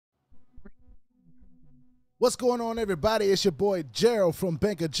What's going on, everybody? It's your boy Gerald from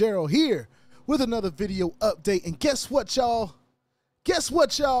Bank of Gerald here with another video update. And guess what, y'all?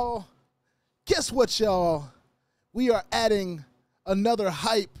 We are adding another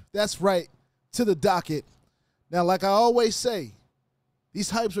hype, that's right, to the docket. Now, like I always say,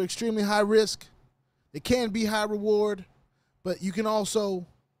 these hypes are extremely high risk. They can be high reward, but you can also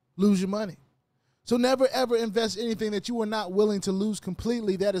lose your money. So never ever invest anything that you are not willing to lose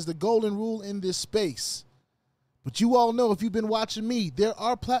completely. That is the golden rule in this space. But you all know, if you've been watching me, there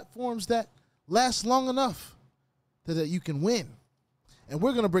are platforms that last long enough that you can win. And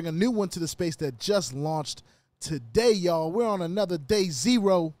we're going to bring a new one to the space that just launched today, y'all. We're on another day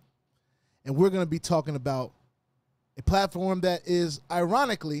zero, and we're going to be talking about a platform that is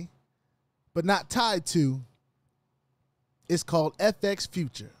ironically, but not tied to, it's called FX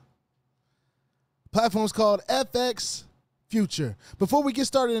Future. Platform's called FX Future. Before we get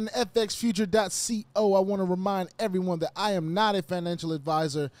started in fxfuture.co, I want to remind everyone that I am not a financial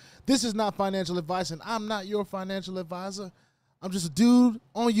advisor. This is not financial advice, and I'm not your financial advisor. I'm just a dude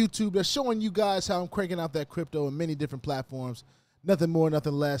on YouTube that's showing you guys how I'm cranking out that crypto in many different platforms. Nothing more,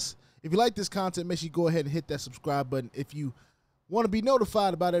 nothing less. If you like this content, make sure you go ahead and hit that subscribe button. If you want to be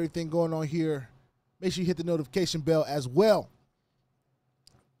notified about everything going on here, make sure you hit the notification bell as well.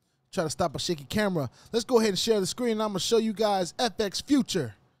 Try to stop a shaky camera. Let's go ahead and share the screen, and I'm going to show you guys FX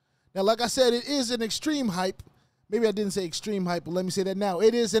Future. Now, like I said, it is an extreme hype. Maybe I didn't say extreme hype, but let me say that now.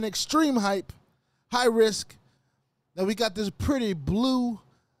 It is an extreme hype, high risk. Now, we got this pretty blue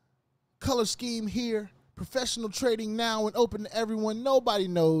color scheme here. Professional trading now and open to everyone. Nobody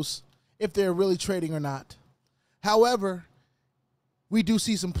knows if they're really trading or not. However, we do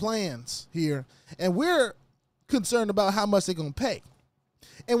see some plans here, and we're concerned about how much they're going to pay.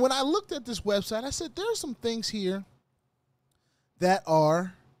 And when I looked at this website, I said, there's some things here that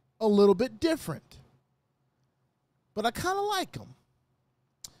are a little bit different, but I kind of like them.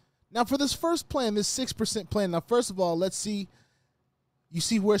 Now, for this first plan, this 6% plan, now, first of all, let's see. You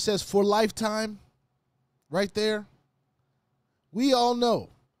see where it says for lifetime right there? We all know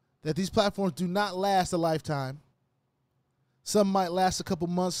that these platforms do not last a lifetime. Some might last a couple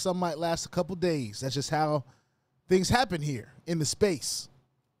months, some might last a couple days. That's just how things happen here in the space.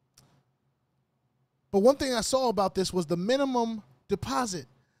 But one thing I saw about this was the minimum deposit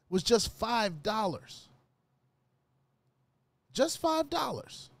was just $5. Just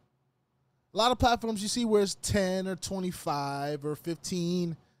 $5. A lot of platforms you see where it's 10 or 25 or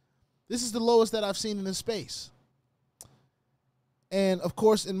 15. This is the lowest that I've seen in this space. And of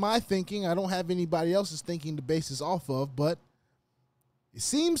course, in my thinking, I don't have anybody else's thinking to base this off of, but it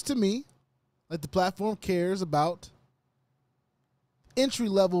seems to me like the platform cares about entry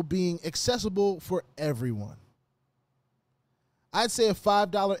level being accessible for everyone. I'd say a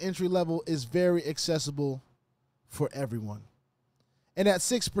 $5 entry level is very accessible for everyone. And at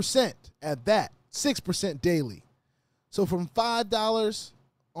 6%, at that, 6% daily. So from $5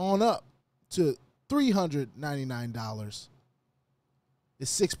 on up to $399 is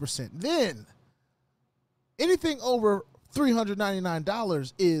 6%. Then anything over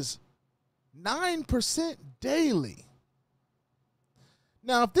 $399 is 9% daily.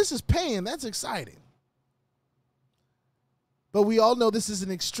 Now, if this is paying, that's exciting. But we all know this is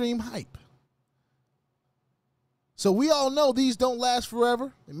an extreme hype. So we all know these don't last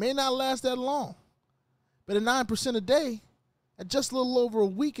forever. It may not last that long. But at 9% a day, at just a little over a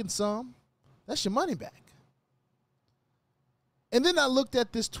week and some, that's your money back. And then I looked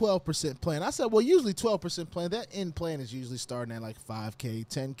at this 12% plan. I said, well, usually 12% plan, that end plan is usually starting at like 5K,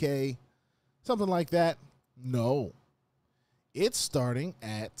 10K, something like that. No. It's starting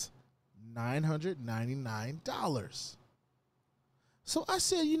at $999. So I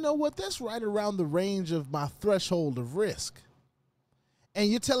said, you know what? That's right around the range of my threshold of risk. And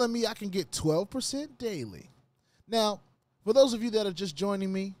you're telling me I can get 12% daily. Now, for those of you that are just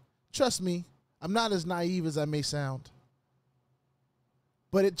joining me, trust me, I'm not as naive as I may sound.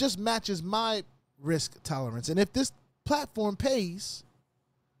 But it just matches my risk tolerance. And if this platform pays,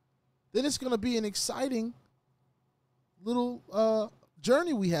 then it's going to be an exciting little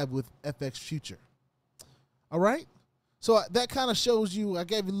journey we have with FX Future. All right? So that kind of shows you, I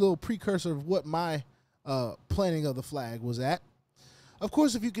gave you a little precursor of what my planning of the flag was at. Of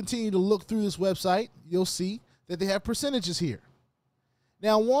course, if you continue to look through this website, you'll see that they have percentages here.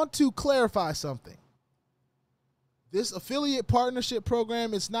 Now, I want to clarify something. This affiliate partnership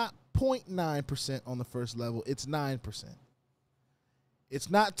program is not 0.9% on the first level. It's 9%. It's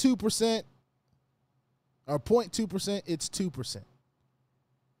not 2%. Or 0.2%, it's 2%.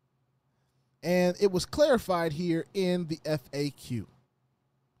 And it was clarified here in the FAQ.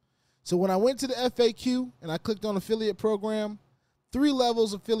 So when I went to the FAQ and I clicked on affiliate program, 3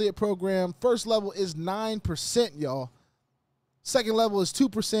 levels affiliate program. First level is 9%, y'all. Second level is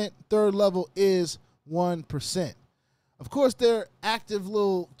 2%. Third level is 1%. Of course, their active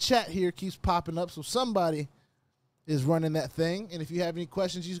little chat here keeps popping up, so somebody is running that thing. And if you have any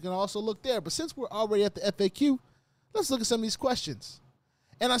questions, you can also look there. But since we're already at the FAQ, let's look at some of these questions.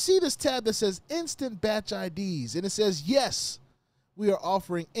 And I see this tab that says Instant Batch IDs, and it says, yes, we are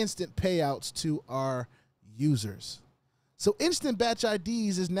offering instant payouts to our users. So Instant Batch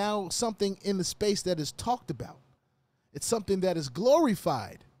IDs is now something in the space that is talked about. It's something that is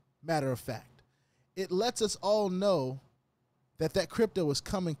glorified, matter of fact. It lets us all know that that crypto is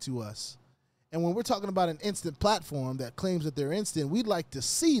coming to us. And when we're talking about an instant platform that claims that they're instant, we'd like to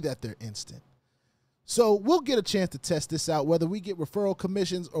see that they're instant. So we'll get a chance to test this out, whether we get referral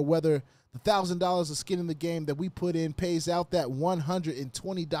commissions or whether the $1,000 of skin in the game that we put in pays out that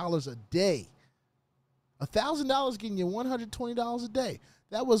 $120 a day. $1,000 getting you $120 a day.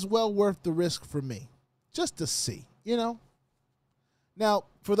 That was well worth the risk for me, just to see, you know. Now,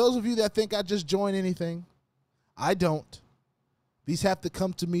 for those of you that think I just join anything, I don't. These have to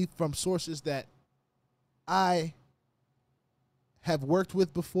come to me from sources that I have worked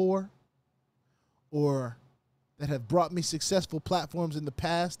with before or that have brought me successful platforms in the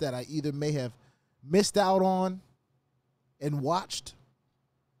past that I either may have missed out on and watched.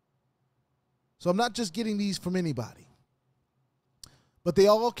 So I'm not just getting these from anybody. But they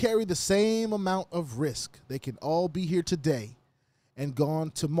all carry the same amount of risk. They can all be here today and gone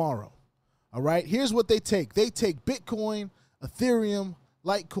tomorrow. All right, here's what they take. They take Bitcoin, Ethereum,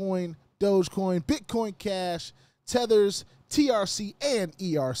 Litecoin, Dogecoin, Bitcoin Cash, Tethers, TRC, and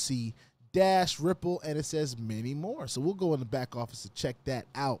ERC, Dash, Ripple, and it says many more. So we'll go in the back office to check that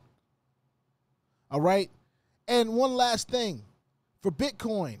out. All right, and one last thing. For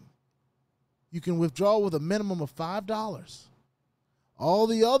Bitcoin, you can withdraw with a minimum of $5. All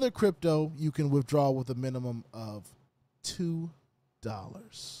the other crypto, you can withdraw with a minimum of $2.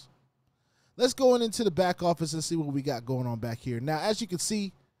 Let's go into the back office and see what we got going on back here. Now, as you can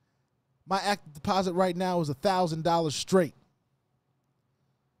see, my active deposit right now is $1,000 straight.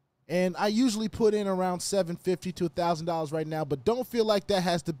 And I usually put in around $750 to $1,000 right now, but don't feel like that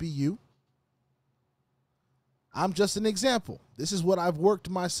has to be you. I'm just an example. This is what I've worked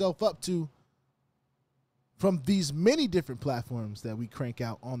myself up to from these many different platforms that we crank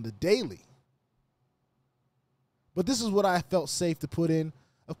out on the daily. But this is what I felt safe to put in.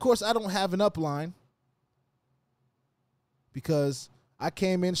 Of course, I don't have an upline because I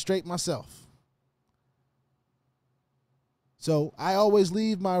came in straight myself. So I always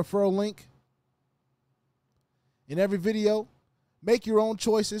leave my referral link in every video. Make your own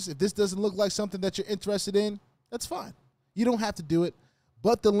choices. If this doesn't look like something that you're interested in, that's fine. You don't have to do it,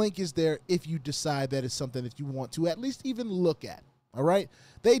 but the link is there if you decide that it's something that you want to at least even look at. All right.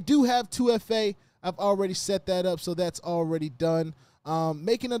 They do have 2FA. I've already set that up, so that's already done.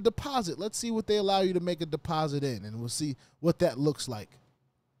 Making a deposit. Let's see what they allow you to make a deposit in, and we'll see what that looks like.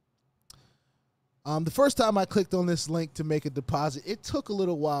 The first time I clicked on this link to make a deposit, it took a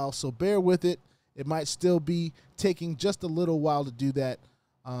little while, so bear with it. It might still be taking just a little while to do that.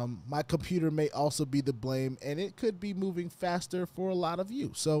 My computer may also be the blame, and it could be moving faster for a lot of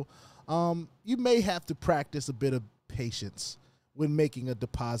you. So you may have to practice a bit of patience when making a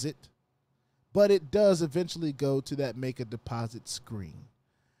deposit, but it does eventually go to that make a deposit screen.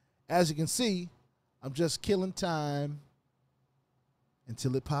 As you can see, I'm just killing time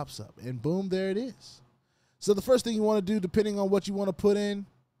until it pops up, and boom, there it is. So the first thing you want to do, depending on what you want to put in,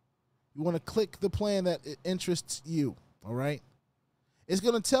 you want to click the plan that interests you. All right. It's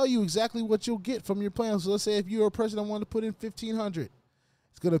going to tell you exactly what you'll get from your plan. So let's say if you're a person that wanted to put in $1,500,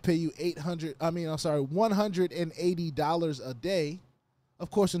 it's going to pay you $180 a day, of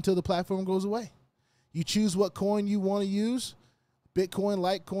course, until the platform goes away. You choose what coin you want to use: Bitcoin,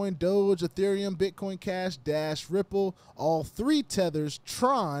 Litecoin, Doge, Ethereum, Bitcoin Cash, Dash, Ripple, all 3 tethers,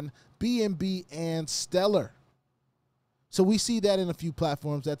 Tron, BNB, and Stellar. So we see that in a few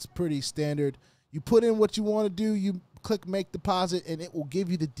platforms. That's pretty standard. You put in what you want to do, you click make deposit, and it will give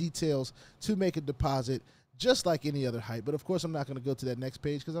you the details to make a deposit just like any other hype. But of course, I'm not going to go to that next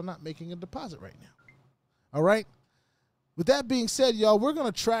page because I'm not making a deposit right now. All right. With that being said, y'all, we're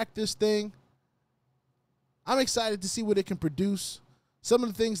going to track this thing. I'm excited to see what it can produce. Some of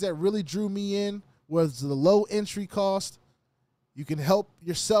the things that really drew me in was the low entry cost. You can help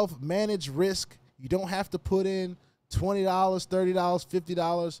yourself manage risk. You don't have to put in $20, $30,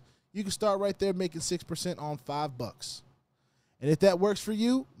 $50. You can start right there making 6% on $5. And if that works for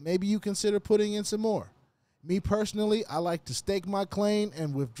you, maybe you consider putting in some more. Me personally, I like to stake my claim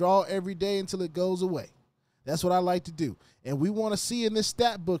and withdraw every day until it goes away. That's what I like to do. And we want to see in this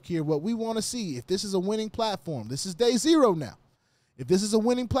stat book here what we want to see. If this is a winning platform, this is day 0 now. If this is a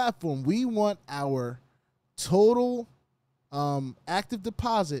winning platform, we want our total active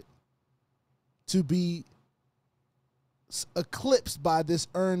deposit to be eclipsed by this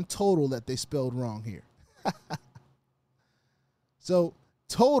earned total that they spelled wrong here. So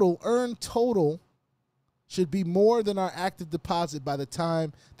earned total should be more than our active deposit by the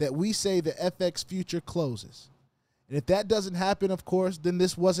time that we say the FX future closes. And if that doesn't happen, of course, then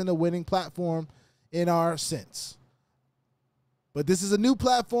this wasn't a winning platform in our sense. But this is a new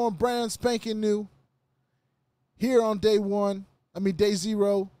platform, brand spanking new. Here on day 0.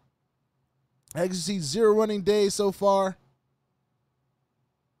 As you can see, 0 running days so far.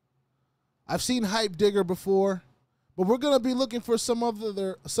 I've seen Hype Digger before, but we're gonna be looking for some of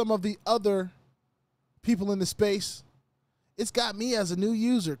the other people in the space. It's got me as a new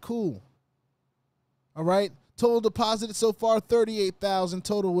user. Cool. All right. Total deposited so far 38,000.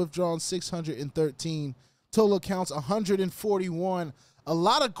 Total withdrawn 613. Total accounts 141. A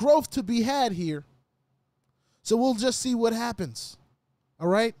lot of growth to be had here. So we'll just see what happens. All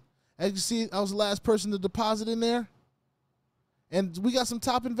right. As you see, I was the last person to deposit in there. And we got some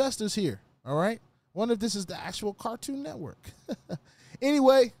top investors here. All right. Wonder if this is the actual Cartoon Network.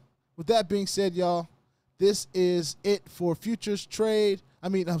 Anyway, with that being said, y'all, this is it for futures trade.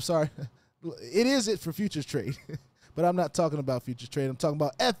 I'm sorry. It is it for futures trade. But I'm not talking about futures trade. I'm talking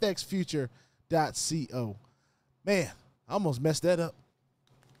about fxfuture.co. Man, I almost messed that up.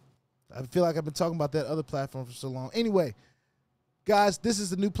 I feel like I've been talking about that other platform for so long. Anyway, guys, this is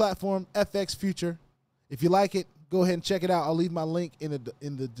the new platform, FX Future. If you like it, go ahead and check it out. I'll leave my link in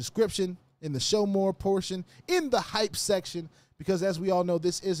the description, in the show more portion, in the hype section, because as we all know,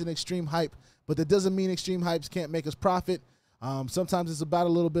 this is an extreme hype, but that doesn't mean extreme hypes can't make us profit. Sometimes it's about a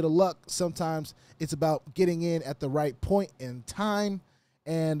little bit of luck. Sometimes it's about getting in at the right point in time.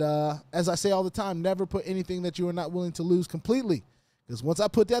 And as I say all the time, never put anything that you are not willing to lose completely, because once I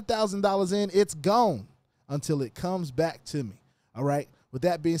put that $1,000 in, it's gone until it comes back to me. All right. With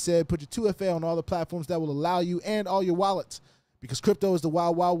that being said, put your 2FA on all the platforms that will allow you and all your wallets, because crypto is the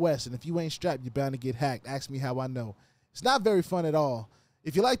wild, wild west. And if you ain't strapped, you're bound to get hacked. Ask me how I know. It's not very fun at all.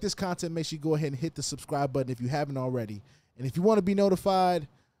 If you like this content, make sure you go ahead and hit the subscribe button if you haven't already. And if you want to be notified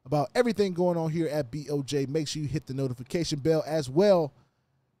about everything going on here at BOJ, make sure you hit the notification bell as well.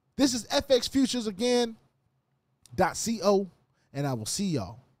 This is FX Futures again, .co, and I will see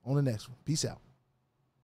y'all on the next one. Peace out.